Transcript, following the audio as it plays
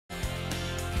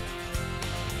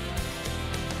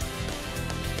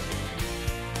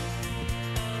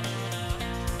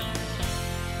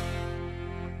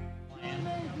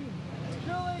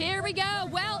Here we go.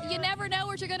 Well, you never know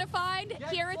what you're going to find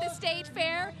here at the State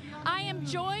Fair. I am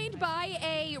joined by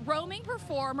a roaming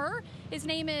performer. His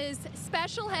name is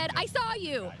Special Head. I saw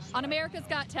you on America's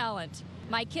Got Talent.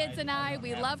 My kids and I,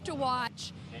 we love to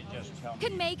watch.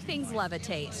 Can make things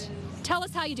levitate. Tell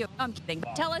us how you do it. I'm kidding.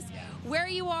 Tell us where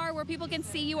you are, where people can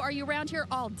see you. Are you around here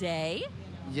all day?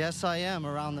 Yes, I am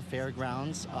around the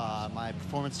fairgrounds. My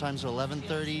performance times are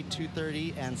 11:30,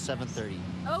 2:30, and 7:30.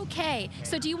 Okay,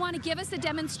 so do you want to give us a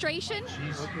demonstration?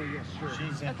 She's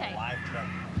in the live truck.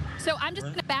 So I'm just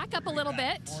going to back up a little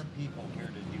bit. 4 people here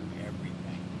to do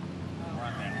everything.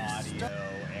 Run the audio,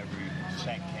 every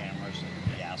set cameras.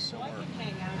 Yeah, so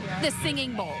we're... The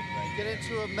singing bowl. Get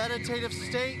into a meditative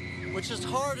state, which is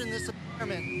hard in this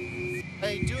environment.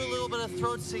 I do a little bit of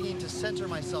throat singing to center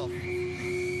myself.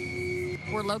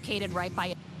 We're located right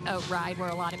by a ride where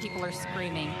a lot of people are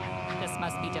screaming. This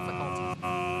must be difficult. Don't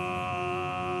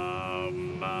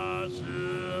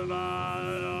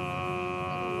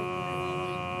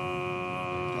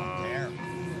care.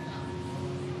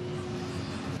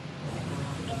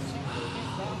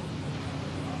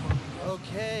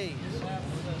 Okay.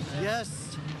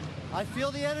 Yes, I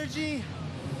feel the energy.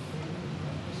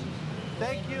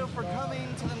 Thank you for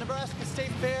coming to the Nebraska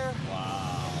State Fair.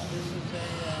 Wow. This is a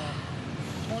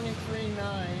 23.9.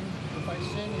 If I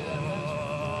send you that,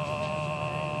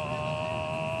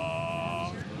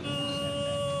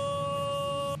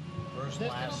 First,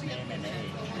 last name, and age.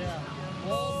 yeah.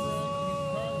 Waldron, he's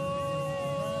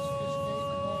Nebraska State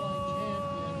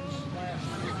All-Champions last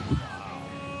year.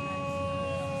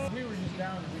 We were just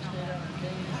down, we stayed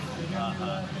on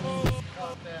our cage.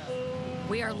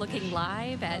 We are looking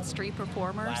live at street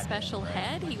performer Special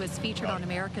Head. He was featured on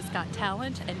America's Got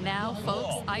Talent, and now,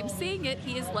 folks, I'm seeing it.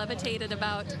 He is levitated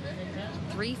about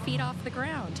 3 feet off the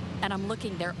ground. And I'm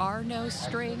looking, there are no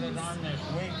strings. On this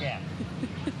weekend.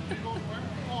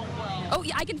 Oh,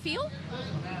 yeah, I can feel?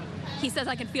 He says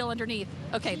I can feel underneath.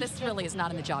 Okay, this really is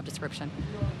not in the job description.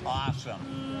 Awesome.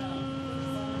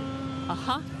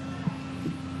 Uh-huh.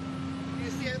 You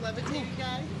see that levitating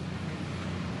guy?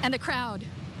 And the crowd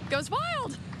goes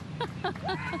wild.